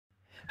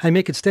Hey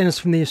Mick, it's Dennis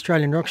from the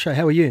Australian Rock Show.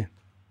 How are you?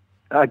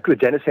 Good,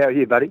 Dennis. How are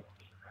you, buddy?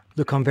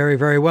 Look, I'm very,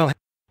 very well.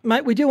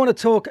 Mate, we do want to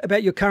talk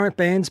about your current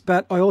bands,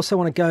 but I also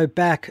want to go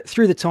back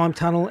through the time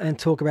tunnel and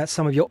talk about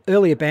some of your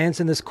earlier bands,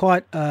 and there's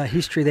quite a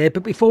history there.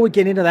 But before we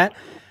get into that,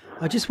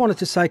 I just wanted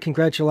to say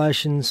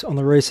congratulations on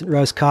the recent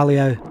Rose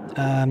Carleo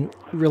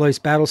release,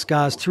 Battle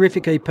Scars.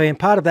 Terrific EP, and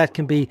part of that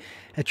can be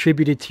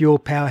attributed to your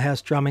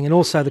Powerhouse drumming and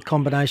also the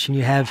combination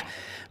you have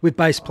with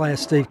bass player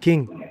Steve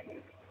King.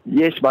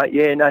 Yes, mate.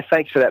 Yeah, no,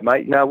 thanks for that,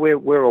 mate. No,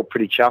 we're all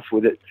pretty chuffed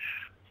with it.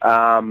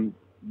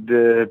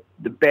 The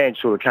band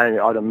sort of came.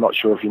 I'm not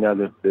sure if you know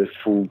the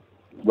full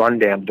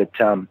rundown, but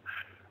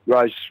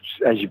Rose,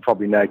 as you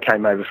probably know,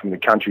 came over from the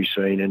country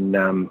scene,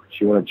 and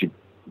she wanted to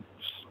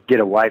get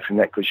away from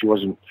that because she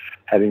wasn't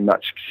having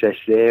much success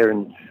there.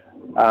 And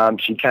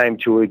she came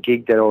to a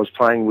gig that I was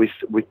playing with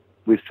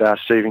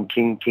Stephen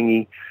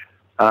Kingy,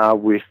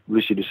 with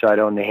Lucy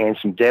DeSoto and the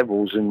Handsome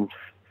Devils, and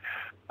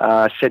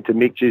said to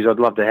Mick, geez, I'd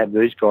love to have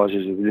these guys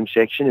as a rhythm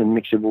section. And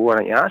Mick said, well, why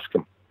don't you ask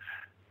them?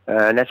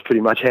 And that's pretty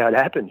much how it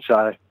happened.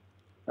 So,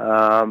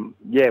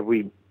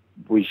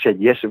 we said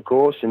yes, of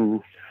course.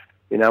 And,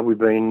 you know, we've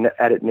been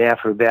at it now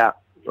for about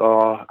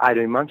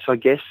 18 months, I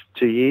guess,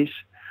 2 years.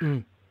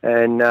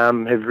 And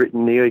have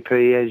written the EP,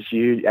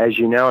 as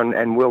you know,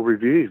 and well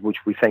reviewed, which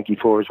we thank you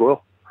for as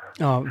well.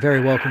 Oh,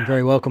 very welcome,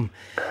 very welcome.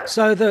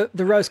 So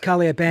the Rose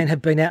Carleo Band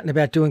have been out and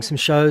about doing some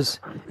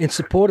shows in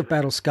support of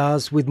Battle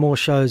Scars, with more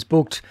shows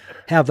booked.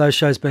 How have those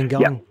shows been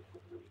going? Yep.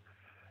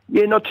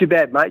 Yeah, not too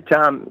bad, mate.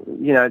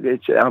 You know,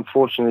 it's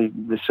unfortunately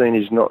the scene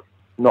is not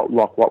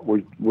like what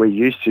we're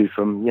used to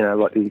from, you know,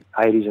 like the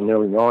 80s and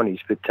early 90s.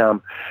 But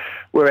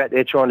we're out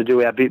there trying to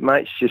do our bit,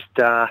 mate. It's just,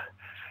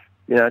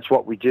 you know, it's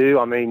what we do.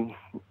 I mean,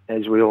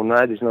 as we all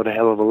know, there's not a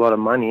hell of a lot of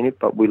money in it,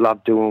 but we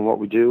love doing what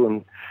we do,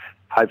 and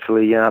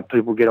hopefully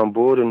people get on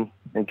board and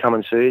come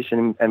and see us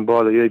and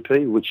buy the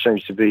EP, which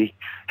seems to be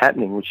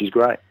happening, which is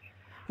great.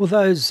 Well,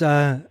 those...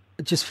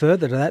 just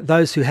further to that,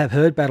 those who have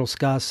heard Battle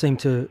Scars seem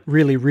to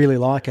really, really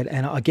like it,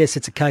 and I guess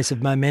it's a case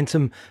of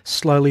momentum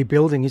slowly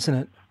building, isn't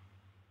it?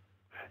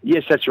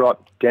 Yes, that's right,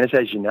 Dennis.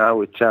 As you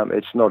know,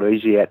 it's not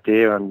easy out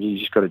there, and you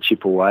just got to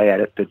chip away at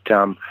it. But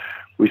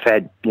we've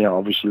had, you know,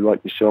 obviously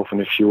like yourself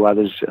and a few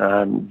others,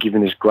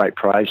 giving us great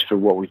praise for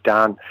what we've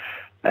done,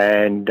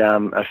 and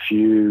a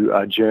few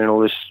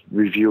journalists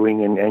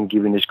reviewing and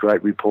giving us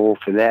great rapport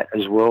for that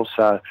as well.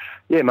 So,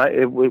 yeah,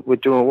 mate, we're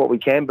doing what we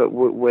can, but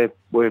we're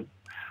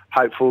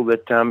hopeful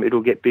that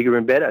it'll get bigger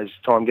and better as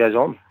time goes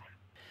on.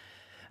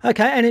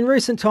 Okay, and in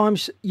recent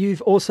times,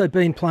 you've also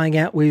been playing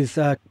out with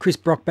Chris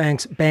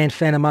Brockbank's band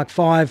Phantom Mark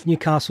 5,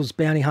 Newcastle's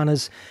Bounty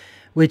Hunters,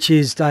 which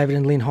is David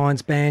and Lynn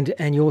Hines' band,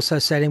 and you also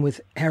sat in with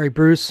Harry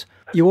Bruce.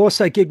 You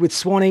also gig with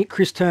Swanee,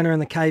 Chris Turner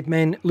and the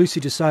Cavemen, Lucy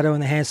DeSoto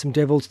and the Handsome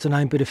Devils, to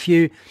name but a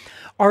few.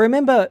 I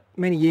remember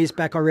many years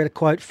back I read a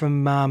quote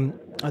from,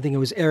 I think it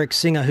was Eric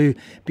Singer, who,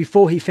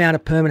 before he found a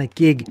permanent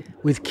gig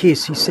with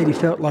Kiss, he said he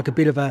felt like a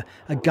bit of a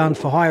gun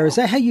for hire. Is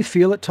that how you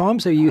feel at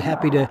times? Are you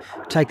happy to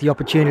take the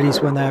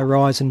opportunities when they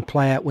arise and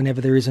play out whenever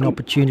there is an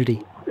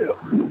opportunity?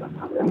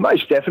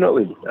 Most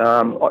definitely.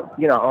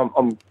 You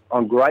know,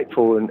 I'm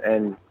grateful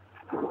and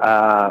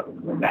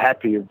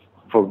happy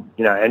for,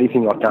 you know,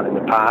 anything I've done in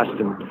the past.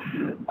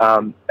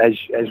 And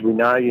as we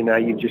know, you know,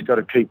 you've just got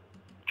to keep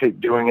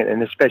doing it,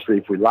 and especially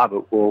if we love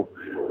it, well,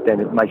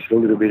 then it makes it a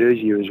little bit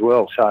easier as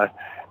well. So,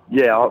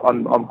 yeah,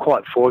 I'm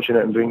quite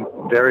fortunate and been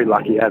very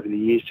lucky over the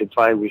years to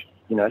play with,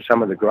 you know,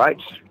 some of the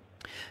greats.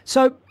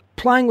 So,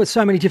 playing with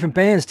so many different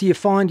bands, do you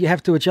find you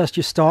have to adjust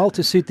your style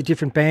to suit the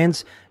different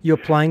bands you're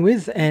playing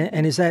with,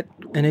 and is that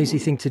an easy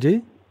thing to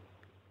do?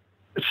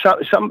 So,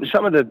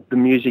 some of the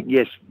music,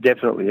 yes,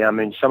 definitely. I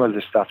mean, some of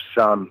the stuff's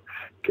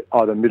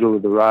either middle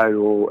of the road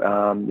or,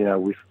 you know,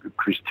 with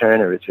Chris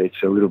Turner,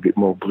 it's a little bit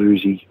more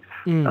bluesy.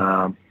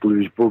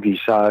 Blues boogie.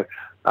 So,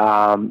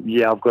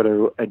 yeah, I've got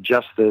to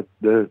adjust the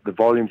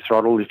volume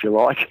throttle, if you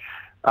like.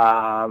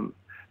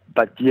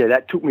 But, yeah,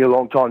 that took me a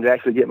long time to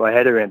actually get my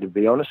head around, to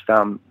be honest.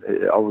 I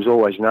was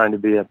always known to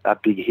be a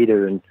big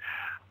hitter, and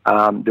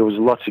there was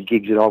lots of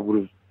gigs that I would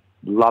have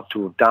loved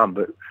to have done,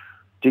 but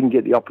didn't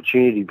get the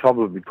opportunity,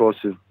 probably because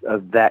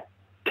of that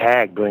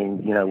tag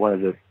being, you know, one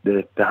of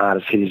the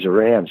hardest hitters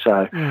around.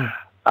 So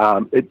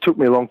it took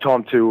me a long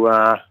time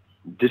to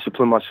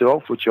discipline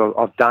myself, which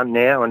I've done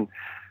now, and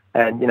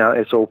you know,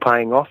 it's all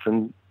paying off,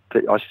 and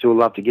I still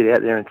love to get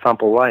out there and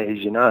thump away, as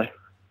you know.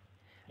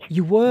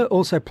 You were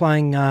also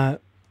playing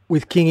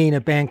with Kingy in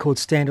a band called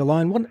Stand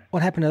Alone.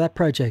 What happened to that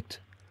project?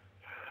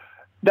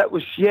 That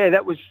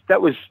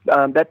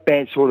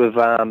band sort of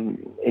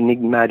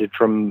enigmated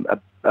from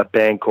a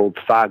band called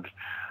Thug,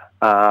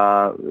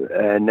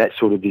 and that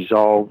sort of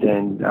dissolved,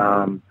 and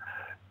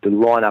the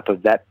lineup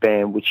of that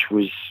band, which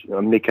was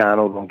Mick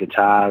Arnold on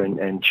guitar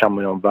and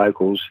Chumley on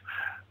vocals,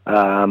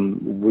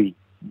 we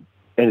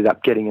ended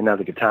up getting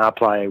another guitar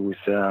player with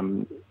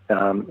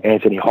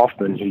Anthony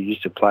Hoffman, who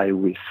used to play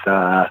with,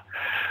 I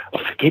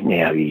forget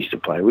now who he used to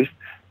play with,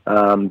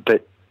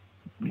 but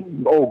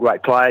all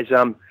great players.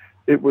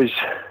 It was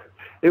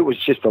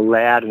just a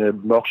loud and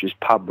obnoxious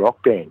pub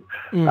rock band.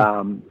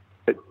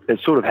 It it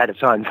sort of had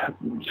its own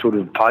sort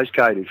of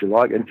postcode, if you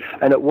like,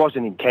 and it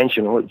wasn't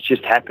intentional. It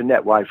just happened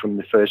that way from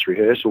the first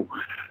rehearsal.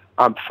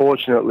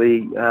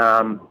 Unfortunately,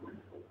 we're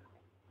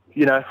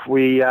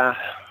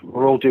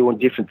all doing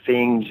different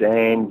things,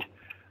 and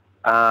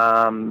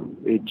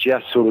it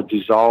just sort of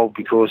dissolved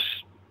because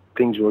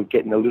things were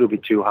getting a little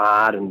bit too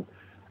hard, and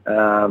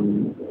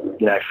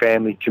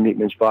family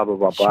commitments, blah blah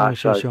blah blah.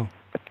 Sure.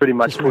 It pretty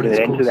much put an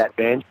end to that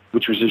band,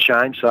 which was a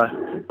shame. So,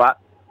 but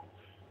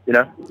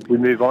we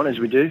move on as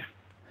we do.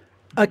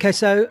 Okay,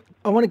 so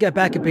I want to go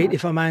back a bit,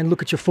 if I may, and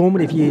look at your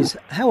formative years.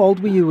 How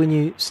old were you when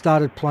you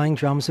started playing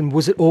drums, and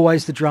was it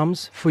always the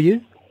drums for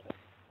you?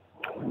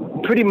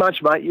 Pretty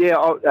much, mate. Yeah.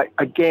 I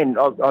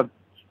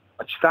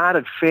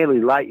started fairly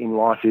late in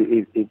life,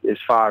 as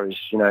far as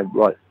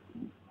like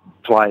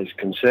players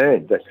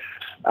concerned. But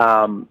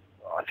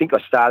I think I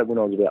started when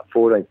I was about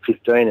 14,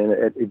 15, and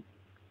it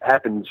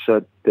happened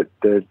so that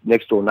the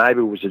next door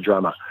neighbour was a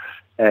drummer,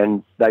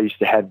 and they used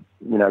to have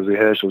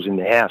rehearsals in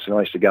the house, and I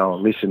used to go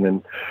and listen.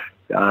 And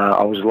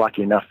I was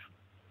lucky enough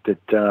that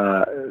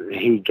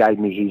he gave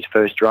me his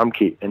first drum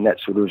kit, and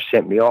that sort of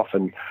sent me off.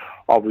 And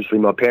obviously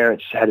my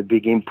parents had a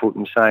big input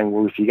in saying,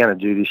 well, if you're going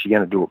to do this, you're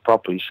going to do it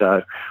properly.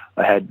 So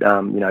I had,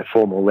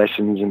 formal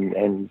lessons,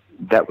 and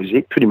that was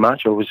it pretty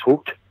much. I was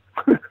hooked.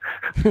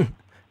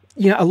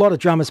 A lot of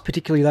drummers,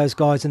 particularly those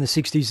guys in the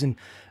 60s and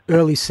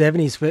early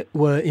 70s,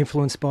 were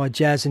influenced by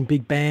jazz and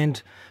big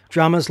band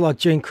drummers like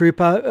Gene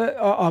Krupa.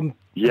 I'm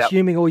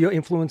assuming all your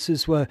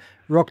influences were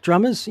rock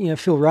drummers,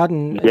 Phil Rudd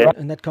and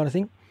that kind of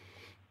thing.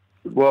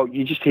 Well,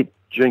 you just hit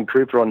Gene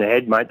Krupa on the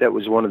head, mate. That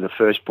was one of the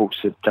first books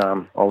that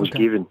I was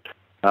given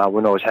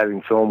when I was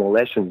having formal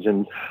lessons,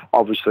 and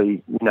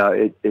obviously,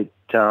 it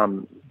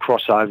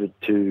crossed over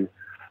to,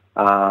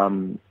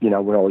 when I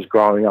was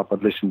growing up,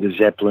 I'd listen to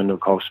Zeppelin, of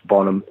course,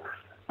 Bonham,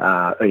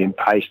 Ian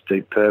Pace,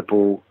 Deep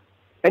Purple,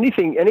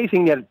 anything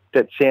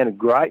that sounded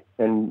great,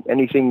 and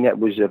anything that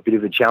was a bit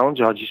of a challenge,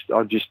 I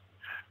just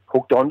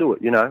hooked onto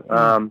it.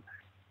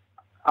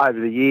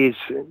 Over the years,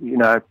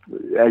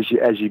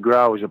 as you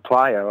grow as a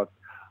player,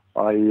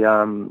 I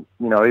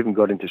even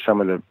got into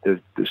some of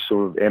the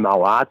sort of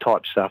MOR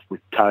type stuff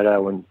with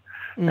Toto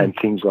and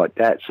things like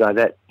that. So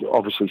that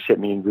obviously set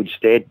me in good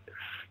stead.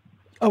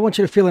 I want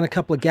you to fill in a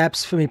couple of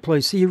gaps for me,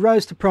 please. So you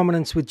rose to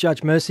prominence with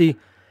Judge Mercy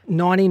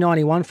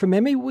 1991 from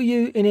memory. Were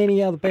you in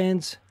any other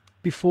bands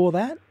before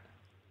that?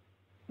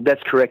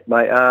 That's correct,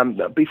 mate.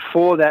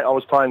 Before that, I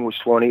was playing with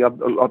Swanee.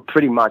 I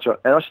pretty much, and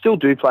I still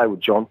do play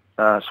with John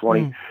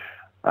Swanee.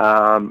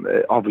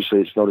 Obviously,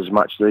 it's not as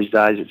much these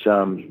days. It's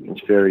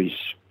very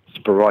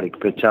sporadic.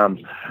 But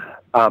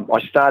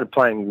I started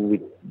playing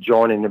with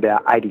John in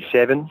about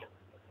 87,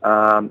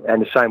 and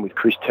the same with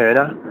Chris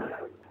Turner.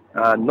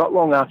 Not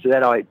long after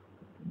that, I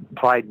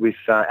played with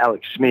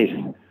Alex Smith.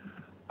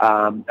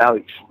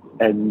 Alex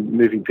and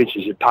Moving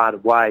Pictures had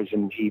parted ways,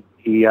 and he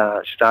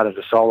started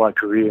a solo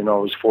career, and I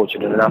was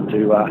fortunate enough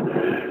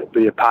to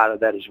be a part of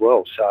that as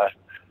well. So,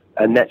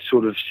 and that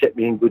sort of set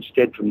me in good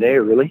stead from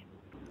there, really.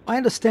 I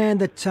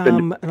understand that, I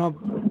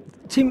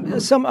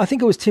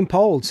think it was Tim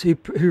Poles who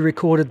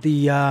recorded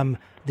the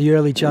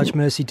early Judge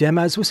Mercy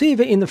demos. Was he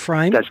ever in the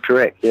frame? That's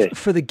correct. Yeah.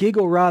 For the gig,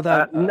 or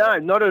rather? No,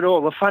 not at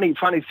all. The funny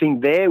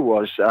thing there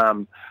was,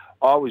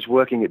 I was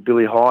working at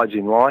Billy Hyde's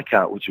in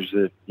Leichhardt, which was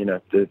the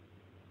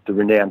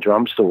renowned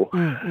drum store,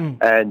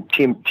 and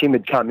Tim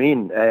had come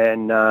in,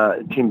 and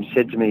Tim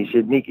said to me, he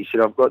said, Nick, he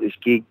said, I've got this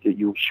gig that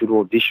you should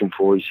audition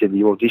for. He said,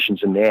 the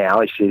auditions are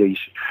now.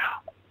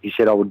 He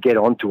said, I would get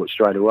onto it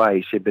straight away.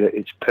 He said, but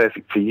it's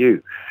perfect for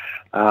you.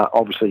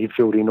 Obviously, he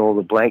filled in all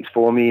the blanks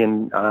for me,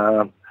 and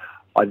I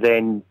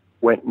then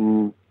went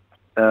and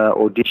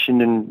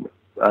auditioned, and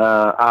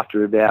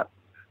after I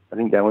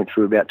think they went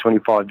through about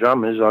 25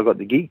 drummers, I got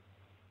the gig.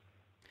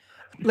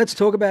 Let's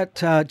talk about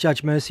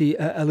Judge Mercy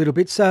a little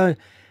bit. So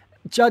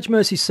Judge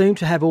Mercy seemed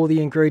to have all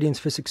the ingredients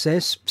for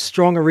success: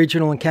 strong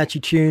original and catchy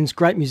tunes,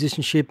 great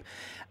musicianship,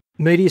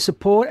 media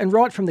support, and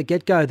right from the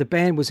get-go, the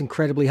band was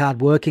incredibly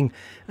hard-working,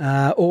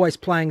 always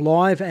playing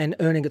live and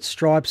earning its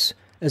stripes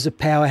as a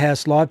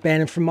powerhouse live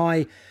band. And from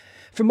my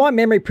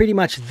memory, pretty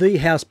much the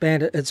house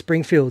band at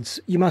Springfields.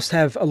 You must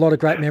have a lot of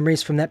great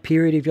memories from that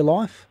period of your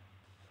life.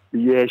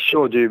 Yeah,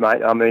 sure do,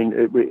 mate. I mean,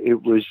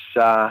 it was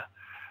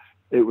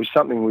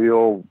something we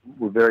all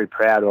were very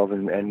proud of,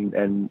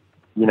 and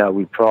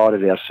we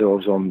prided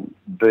ourselves on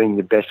being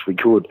the best we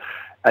could.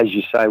 As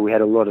you say, we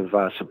had a lot of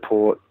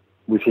support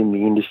within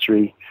the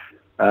industry.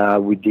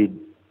 We did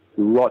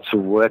lots of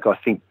work. I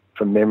think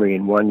from memory,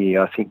 in 1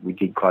 year, I think we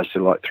did close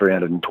to like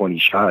 320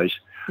 shows,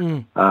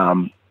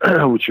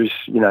 which was,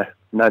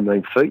 no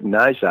mean feat in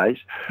those days.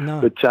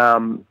 No. But,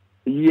 but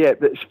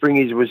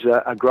Springies was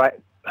a great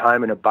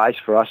home and a base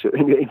for us.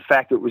 In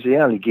fact, it was the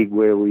only gig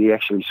where we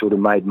actually sort of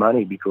made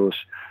money, because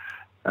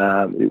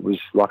it was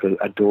like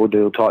a door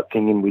deal type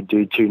thing, and we'd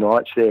do 2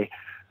 nights there.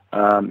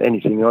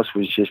 Anything else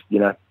was just,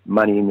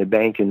 money in the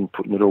bank and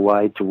putting it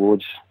away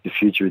towards the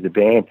future of the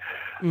band.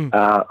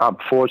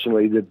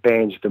 Unfortunately, the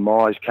band's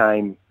demise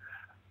came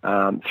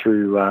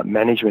through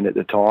management at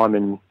the time,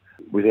 and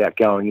without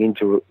going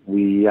into it,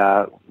 we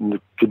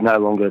could no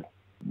longer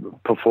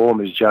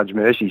perform as Judge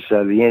Mercy.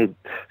 So the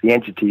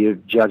entity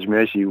of Judge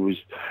Mercy was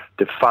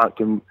defunct,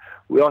 and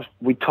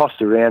we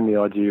tossed around the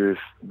idea of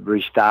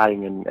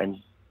restarting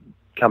and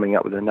coming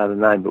up with another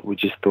name, but we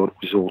just thought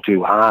it was all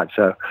too hard.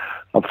 So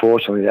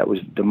unfortunately, that was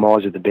the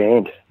demise of the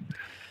band.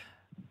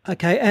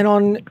 Okay, and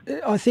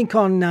I think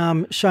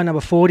on show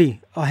number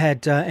 40, I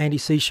had Andy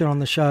Seashore on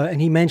the show,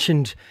 and he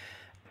mentioned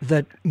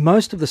that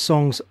most of the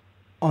songs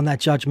on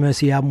that Judge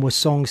Mercy album were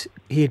songs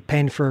he had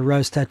penned for a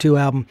Rose Tattoo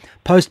album,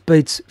 post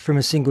beats from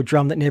a single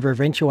drum that never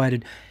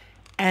eventuated.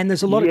 And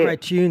there's a lot of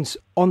great tunes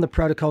on the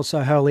Protocol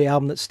So Holy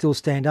album that still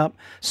stand up.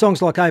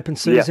 Songs like Open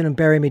Season and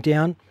Bury Me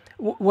Down.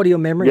 What are your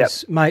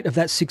memories, mate, of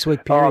that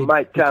 6-week period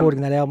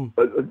recording that album?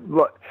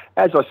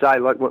 As I say,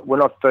 like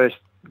when I first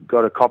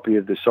got a copy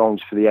of the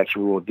songs for the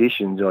actual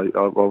auditions,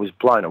 I was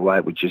blown away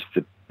with just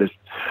the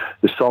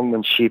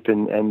songmanship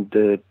and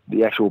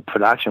the actual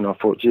production. I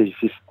thought, geez,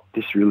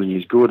 this really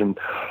is good. And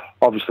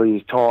obviously,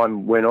 as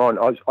time went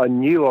on, I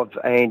knew of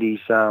Andy's,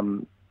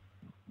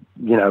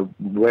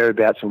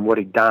 whereabouts and what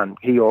he'd done.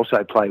 He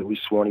also played with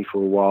Swanee for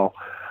a while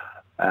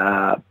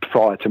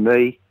prior to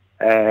me,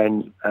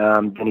 and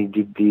then he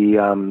did the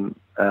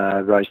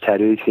Rose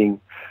Tattoo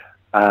thing.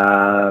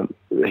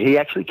 He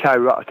actually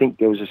co-wrote, I think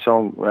there was a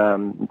song,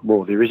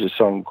 there is a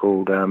song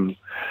called,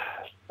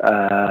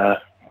 I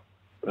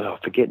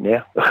forget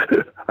now.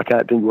 I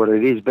can't think what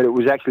it is, but it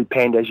was actually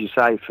penned, as you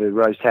say, for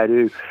Rose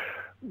Tattoo.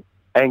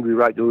 Angry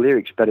wrote the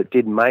lyrics, but it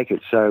didn't make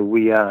it, so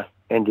we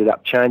ended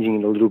up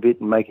changing it a little bit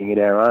and making it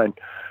our own.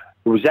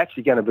 It was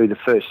actually going to be the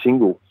first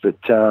single, but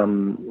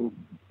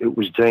it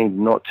was deemed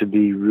not to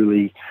be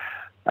really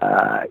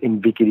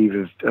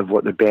indicative of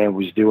what the band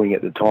was doing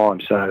at the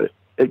time, so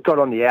it got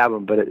on the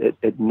album, but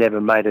it never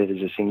made it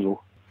as a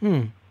single.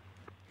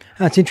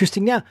 That's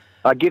interesting. Now,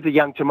 Give the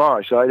Young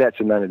Tomorrow, so that's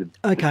the name of the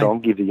song,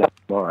 Give the Young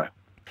Tomorrow.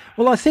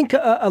 Well, I think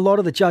a lot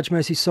of the Judge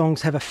Mercy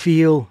songs have a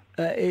feel,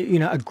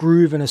 a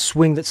groove and a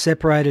swing that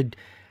separated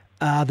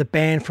the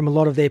band from a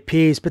lot of their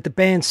peers, but the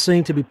band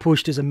seemed to be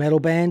pushed as a metal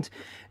band.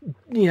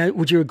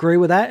 Would you agree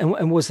with that?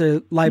 And was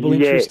there label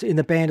interest in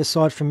the band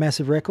aside from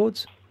Massive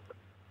Records?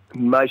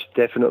 Most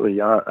definitely.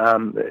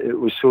 It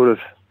was sort of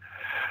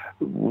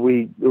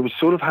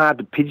hard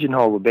to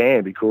pigeonhole the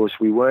band because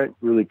we weren't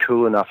really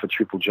cool enough for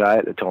Triple J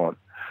at the time,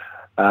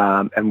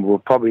 and we were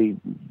probably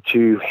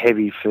too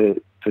heavy for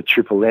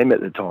Triple M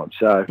at the time.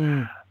 So,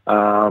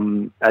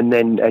 and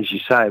then, as you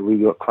say, we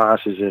got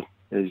classed as a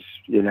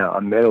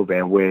metal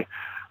band where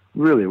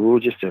really we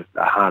were just a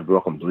hard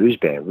rock and blues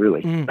band,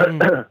 really.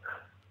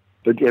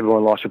 But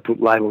everyone likes to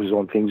put labels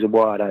on things, and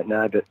why I don't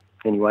know. But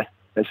anyway,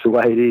 that's the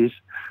way it is.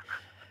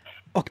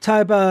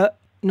 October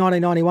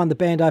 1991, the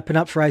band opened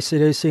up for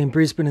AC/DC in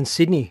Brisbane and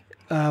Sydney.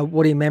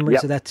 What are your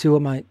memories of that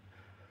tour, mate?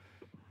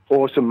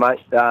 Awesome,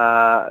 mate.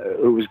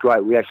 It was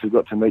great. We actually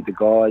got to meet the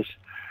guys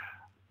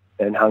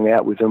and hung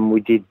out with them. We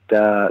did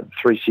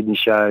 3 Sydney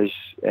shows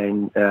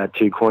and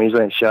 2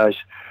 Queensland shows.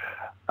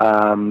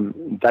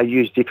 They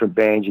used different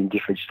bands in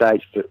different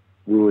states, but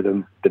we were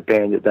the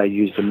band that they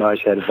used the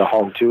most out of the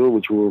whole tour,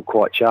 which we were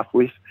quite chuffed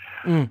with.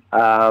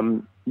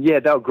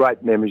 They were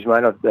great memories,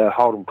 mate. I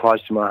hold them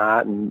close to my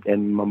heart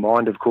and my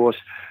mind, of course.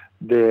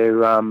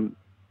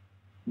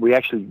 We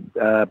actually,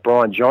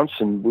 Brian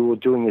Johnson, we were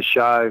doing a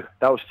show.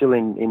 They were still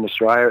in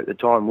Australia at the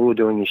time. We were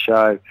doing a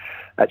show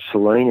at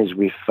Salinas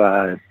with,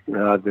 there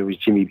was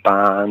Jimmy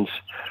Barnes,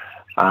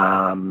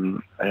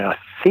 and I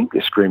think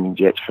the Screaming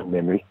Jets from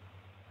memory.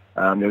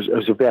 It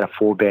was about a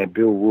 4-band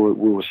bill.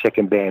 We were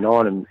second band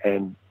on,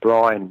 and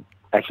Brian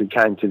actually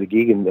came to the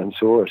gig and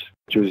saw us,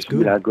 which was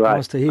great.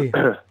 Nice to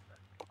hear.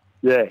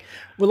 Yeah.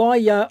 Well,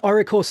 I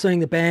recall seeing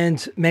the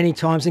band many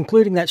times,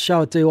 including that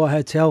show at DY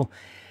Hotel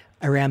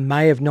around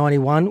May of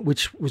 91,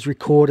 which was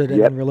recorded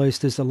and then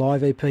released as the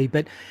live EP.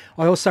 But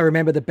I also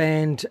remember the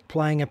band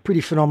playing a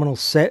pretty phenomenal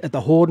set at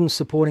the Horden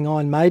supporting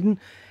Iron Maiden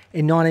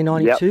in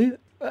 1992.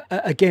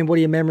 Again, what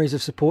are your memories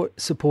of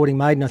supporting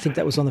Maiden? I think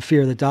that was on the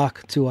Fear of the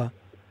Dark tour.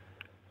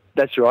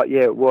 That's right,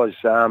 yeah, it was.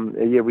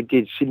 We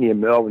did Sydney and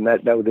Melbourne.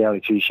 That were the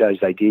only 2 shows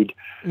they did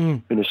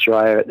in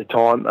Australia at the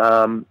time.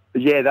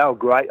 They were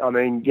great. I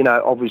mean,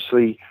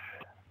 obviously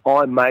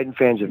Iron Maiden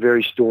fans are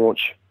very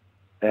staunch,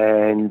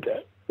 and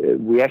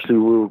we actually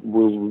were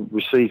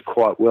received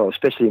quite well,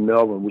 especially in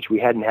Melbourne, which we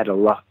hadn't had a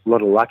lot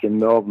of luck in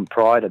Melbourne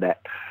prior to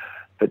that.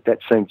 But that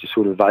seemed to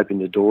sort of open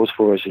the doors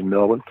for us in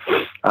Melbourne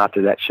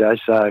after that show.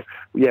 So,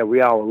 we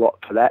owe a lot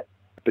for that.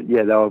 But,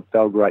 they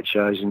were great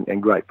shows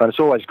and great fun. It's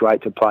always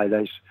great to play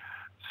those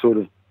sort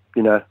of,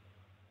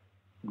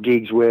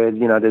 gigs where,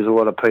 there's a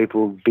lot of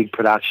people, big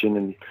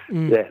production,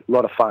 and, a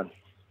lot of fun.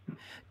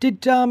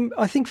 Did,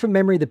 I think from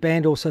memory, the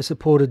band also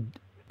supported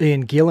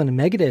Ian Gillan and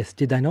Megadeth,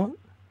 did they not?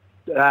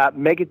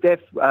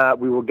 Megadeth,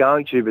 we were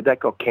going to, but that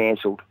got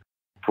cancelled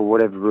for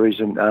whatever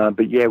reason.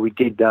 We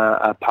did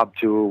a pub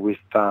tour with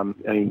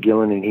Ian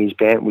Gillan and his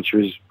band, which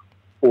was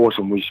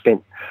awesome. We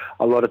spent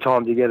a lot of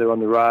time together on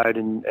the road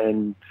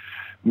and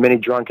many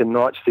drunken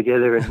nights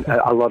together and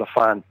a lot of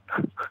fun.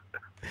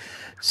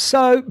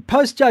 So,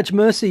 post Judge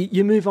Mercy,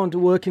 you move on to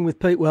working with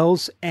Pete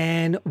Wells,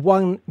 and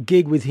one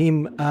gig with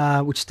him,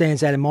 which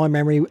stands out in my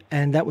memory,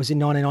 and that was in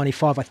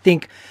 1995, I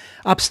think,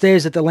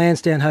 upstairs at the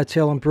Lansdowne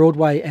Hotel on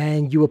Broadway,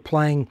 and you were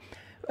playing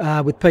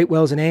with Pete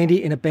Wells and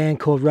Andy in a band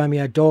called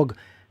Romeo Dog.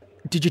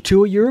 Did you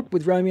tour Europe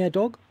with Romeo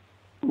Dog?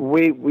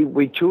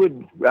 We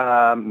toured,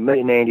 me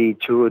and Andy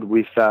toured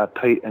with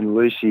Pete and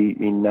Lucy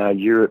in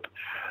Europe,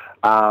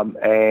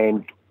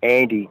 and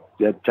Andy,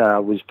 that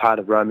was part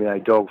of Romeo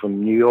Dog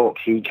from New York,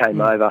 he came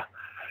over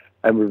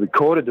and we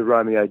recorded the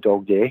Romeo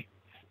Dog there,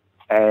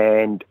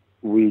 and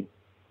we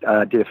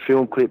did a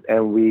film clip,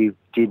 and we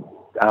did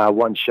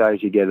one show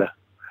together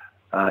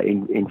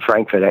in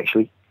Frankfurt,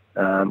 actually,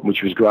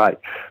 which was great.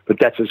 But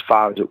that's as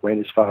far as it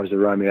went, as far as the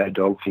Romeo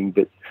Dog thing.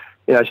 But,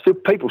 you know,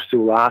 people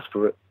still ask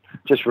for it.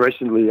 Just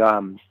recently,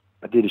 I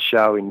did a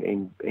show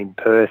in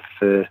Perth,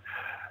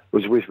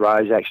 was with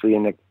Rose, actually,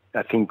 in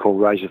a thing called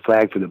Raise the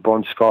Flag for the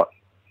Bon Scott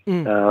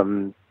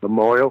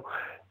Memorial,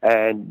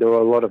 and there were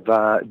a lot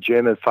of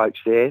German folks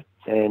there,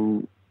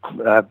 and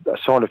I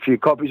signed a few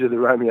copies of the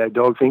Romeo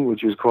Dog thing,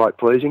 which was quite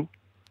pleasing.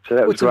 So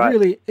that was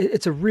great.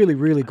 It's a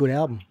really good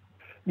album.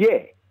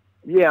 Yeah.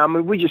 I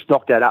mean, we just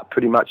knocked that up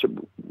pretty much.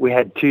 We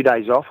had 2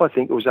 days off. I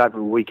think it was over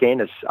a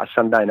weekend, a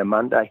Sunday and a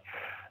Monday,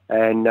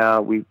 and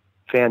we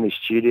found this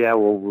studio,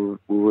 or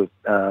we were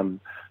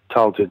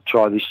told to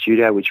try this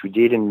studio, which we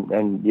did,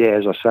 and yeah,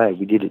 as I say,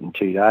 we did it in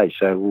 2 days,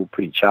 so we were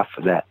pretty chuffed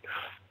for that.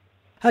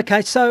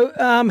 Okay, so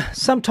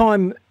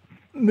sometime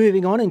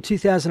moving on, in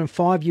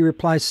 2005, you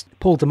replaced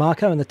Paul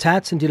DeMarco and the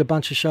Tats and did a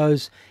bunch of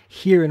shows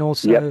here and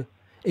also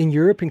in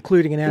Europe,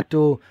 including an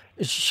outdoor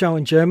show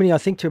in Germany, I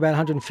think, to about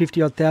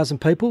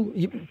 150,000 people.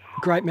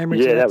 Great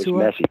memories of that tour.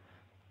 Yeah, that was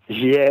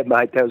massive. Yeah,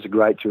 mate, that was a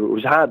great tour. It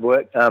was hard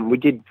work. We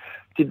did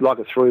like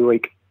a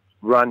 3-week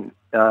run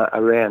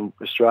around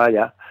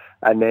Australia,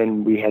 and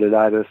then we headed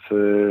over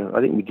for,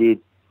 I think it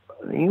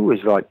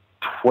was like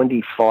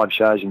 25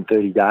 shows in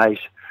 30 days.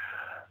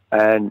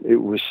 And it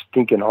was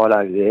stinking hot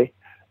over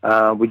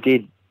there. We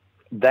did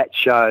that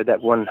show,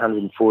 that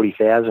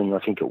 140,000, I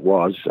think it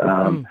was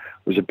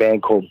a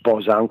band called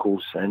Boz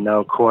Uncles, and they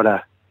were quite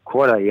a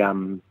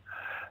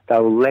they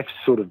were left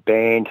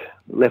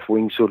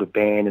wing sort of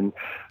band, and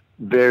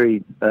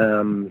very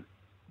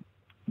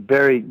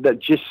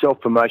just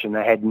self-promotion.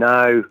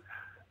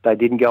 They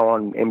didn't go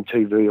on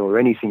MTV or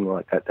anything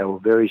like that. They were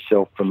very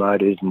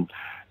self-promoted, and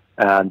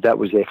that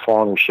was their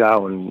final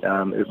show, and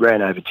it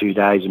ran over 2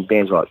 days, and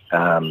bands like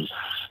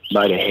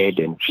Motorhead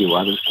and a few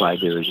others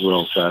played there as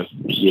well. So,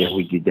 yeah,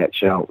 we did that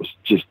show. It was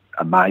just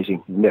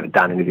amazing. We've never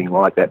done anything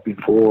like that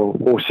before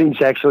or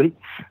since, actually.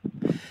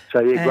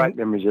 So, yeah, great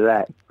memories of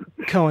that.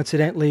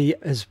 Coincidentally,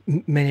 as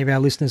many of our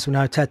listeners will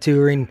know,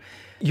 Tattoo are in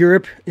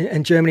Europe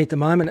and Germany at the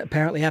moment,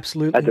 apparently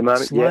absolutely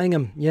slaying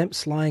them. Yep,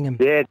 slaying them.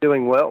 Yeah,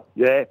 doing well.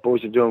 Yeah,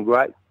 boys are doing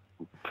great.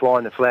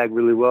 Flying the flag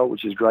really well,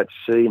 which is great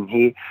to see and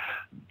hear.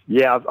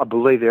 Yeah, I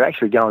believe they're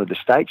actually going to the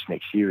States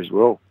next year as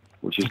well,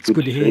 which is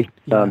good to hear. See.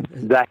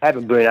 They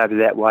haven't been over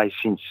that way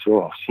since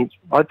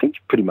I think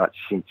pretty much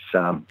since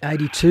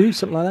 82,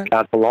 something like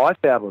that. The Life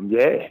album,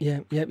 yeah.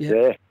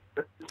 Yeah.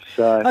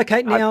 So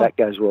okay, now hope that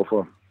goes well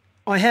for them.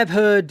 I have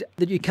heard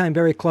that you came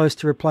very close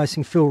to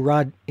replacing Phil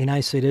Rudd in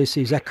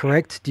AC/DC. Is that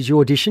correct? Did you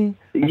audition?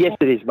 Yes,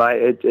 it is,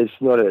 mate. It's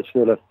not a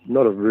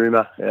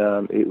rumour.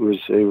 It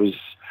was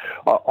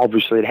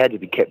obviously it had to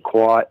be kept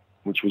quiet,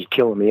 which was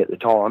killing me at the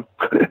time.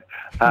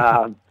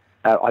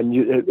 I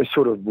knew it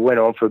sort of went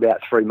on for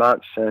about 3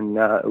 months, and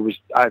it was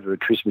over a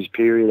Christmas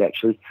period,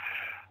 actually.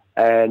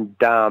 And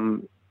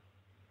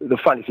the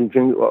funny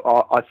thing,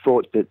 I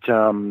thought that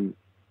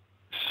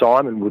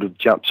Simon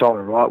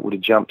Wright would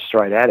have jumped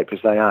straight at it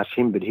because they asked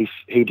him, but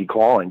he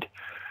declined.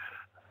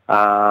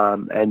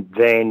 And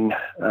then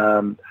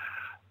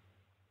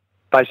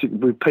basically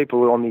with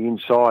people on the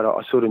inside,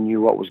 I sort of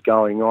knew what was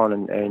going on,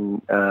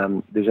 and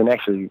there's an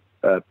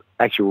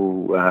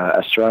actual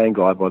Australian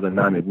guy by the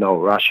name of Noel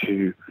Rush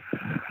who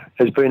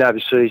has been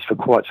overseas for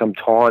quite some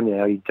time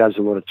now. He does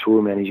a lot of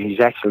tour managing. He's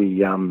actually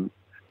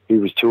he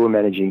was tour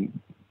managing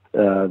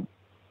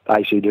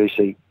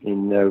AC/DC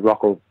in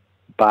Rock or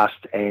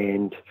Bust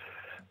and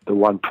the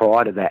one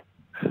prior to that,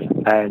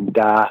 and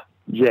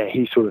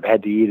he sort of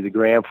had the ear to the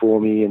ground for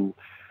me and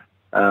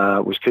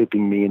was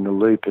keeping me in the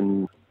loop,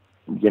 and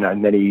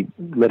and then he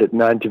let it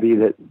known to me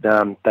that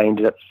they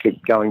ended up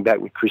going back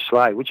with Chris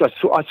Slade, which I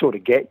sort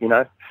of get,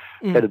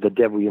 better the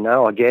devil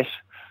I guess.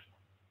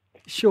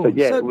 Sure. But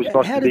yeah, so it was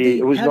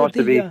nice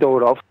to be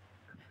thought of.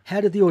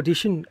 How did the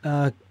audition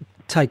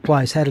take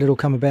place? How did it all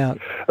come about?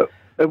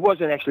 It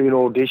wasn't actually an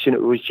audition.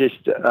 It was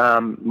just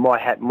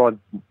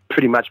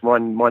pretty much my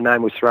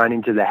name was thrown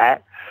into the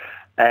hat,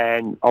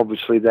 and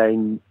obviously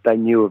they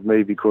knew of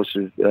me because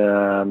of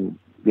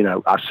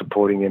us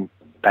supporting them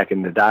back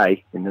in the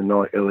day in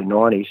the early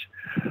 90s,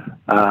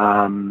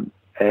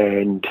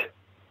 and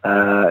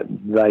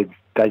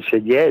they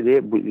said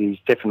he's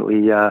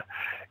definitely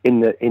in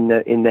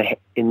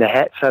the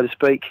hat, so to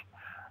speak.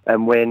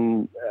 And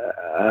when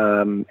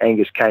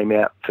Angus came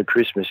out for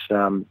Christmas,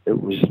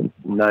 it was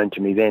known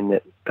to me then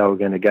that they were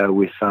going to go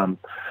with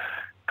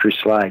Chris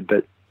Slade.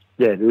 But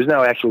yeah, there was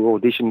no actual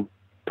audition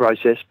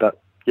process, but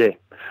yeah,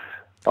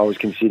 I was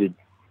considered.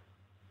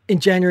 In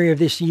January of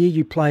this year,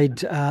 you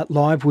played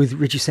live with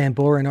Richie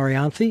Sambora and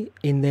Orianthi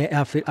in their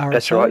outfit RSO.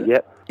 That's right,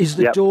 yep. Is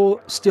the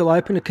door still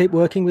open to keep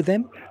working with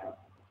them?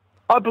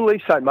 I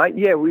believe so, mate.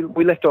 Yeah,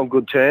 we left on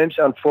good terms.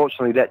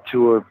 Unfortunately, that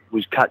tour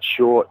was cut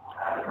short.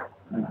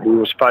 We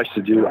were supposed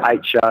to do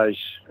 8 shows.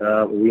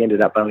 We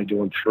ended up only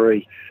doing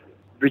 3.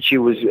 Richie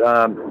was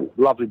a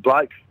lovely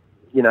bloke.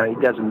 You know, he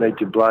doesn't need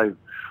to blow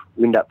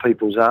wind up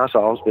people's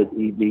arseholes, but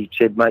he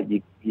said, mate,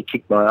 you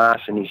kicked my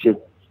ass, and he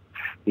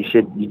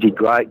said you did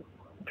great,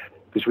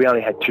 because we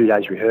only had 2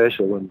 days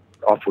rehearsal and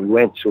off we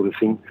went, sort of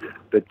thing.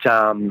 But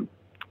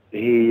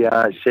he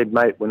said,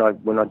 mate, when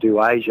I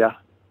do Asia,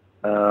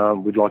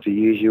 we'd like to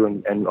use you,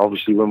 and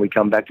obviously when we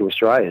come back to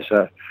Australia.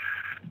 So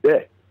yeah,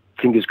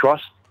 fingers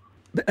crossed.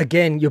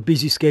 Again, your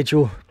busy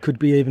schedule could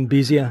be even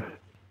busier.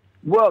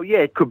 Well, yeah,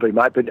 it could be,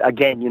 mate. But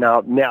again, you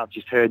know, now I've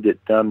just heard that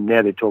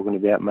now they're talking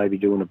about maybe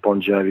doing a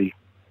Bon Jovi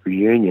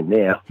reunion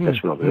now.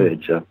 That's what I've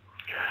heard. So,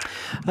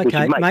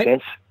 okay, which makes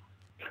sense.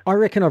 I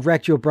reckon I've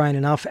racked your brain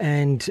enough,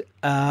 and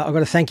I've got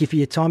to thank you for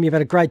your time. You've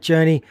had a great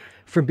journey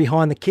from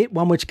behind the kit,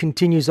 one which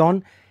continues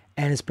on,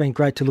 and it's been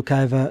great to look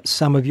over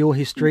some of your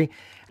history.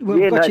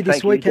 We've got you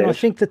this week, and I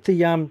think that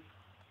the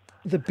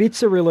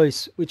Bitzer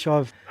release, which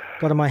I've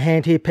got in my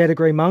hand here,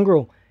 Pedigree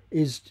Mongrel,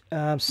 is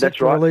set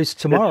to release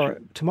tomorrow.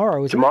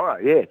 Tomorrow, is it? Tomorrow,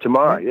 yeah.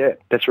 Tomorrow, yeah.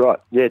 That's right.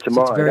 Yeah,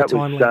 tomorrow. So it's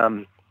very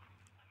timely.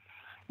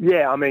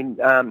 Yeah, I mean,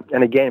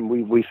 and again,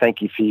 we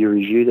thank you for your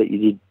review that you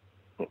did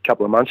a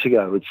couple of months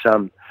ago.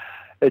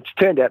 It's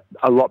turned out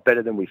a lot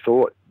better than we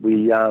thought.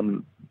 We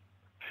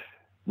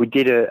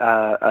did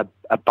a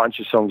bunch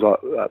of songs, like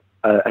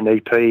an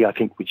EP, I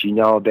think, which you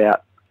know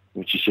about,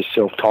 which is just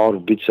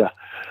self-titled, Bitzer.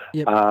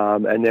 Yep.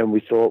 And then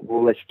we thought,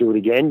 well, let's do it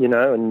again, you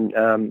know.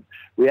 And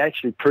we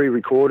actually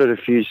pre-recorded a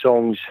few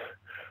songs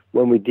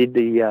when we did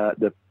the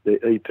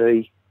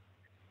EP,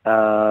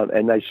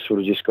 and they sort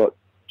of just got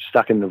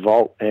stuck in the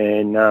vault.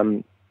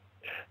 And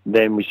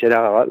then we said,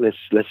 all right, let's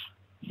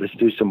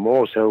do some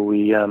more. So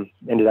we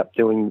ended up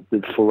doing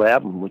the full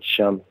album, which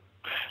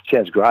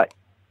sounds great.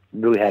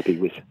 Really happy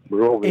with.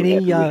 We're all really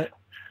happy with.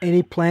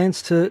 Any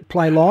plans to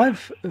play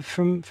live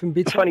from Bitzer?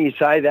 It's funny you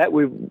say that.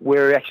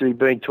 We're actually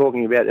been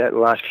talking about that the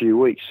last few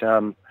weeks.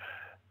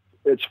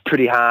 It's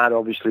pretty hard,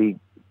 obviously,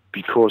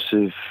 because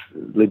of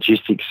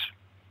logistics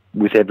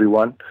with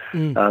everyone,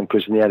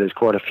 because now there's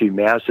quite a few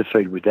mouths to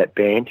feed with that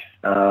band.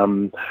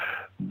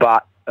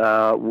 But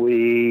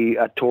we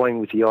are toying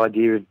with the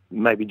idea of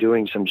maybe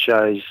doing some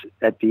shows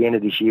at the end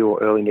of this year or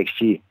early next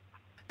year.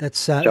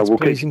 That's we'll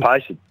keep you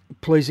posted.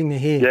 Pleasing to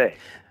hear. Yeah.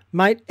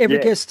 Mate, every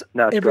guest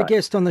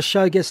on the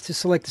show gets to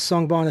select a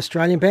song by an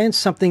Australian band,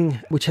 something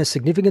which has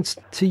significance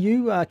to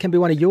you. Can be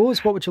one of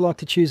yours. What would you like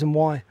to choose and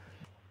why?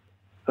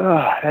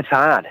 Oh, that's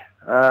hard.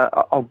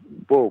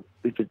 Well,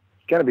 if it's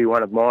going to be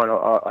one of mine,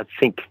 I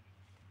think,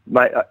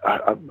 mate,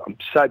 I'm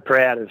so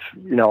proud of,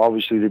 you know,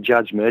 obviously the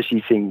Judge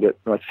Mercy thing, but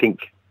I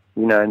think,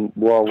 you know, and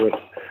while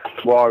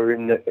we're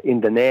in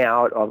the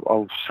now,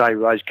 I'll say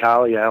Rose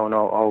Carleo, and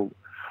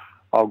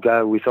I'll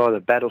go with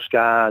either Battle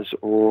Scars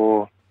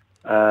or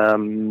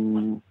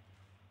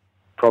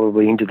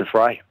probably Into the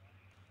Fray.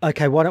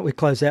 Okay, why don't we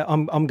close out?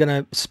 I'm going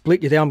to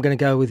split you there. I'm going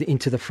to go with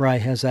Into the Fray.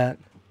 How's that?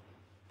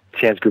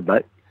 Sounds good,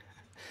 mate.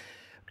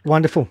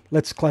 Wonderful.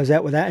 Let's close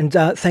out with that. And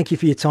thank you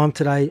for your time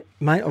today,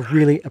 mate. I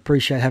really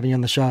appreciate having you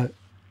on the show.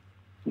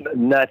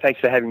 No,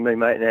 thanks for having me,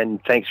 mate,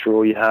 and thanks for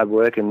all your hard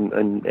work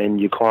and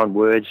your kind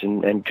words,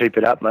 and keep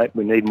it up, mate.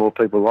 We need more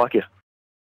people like you.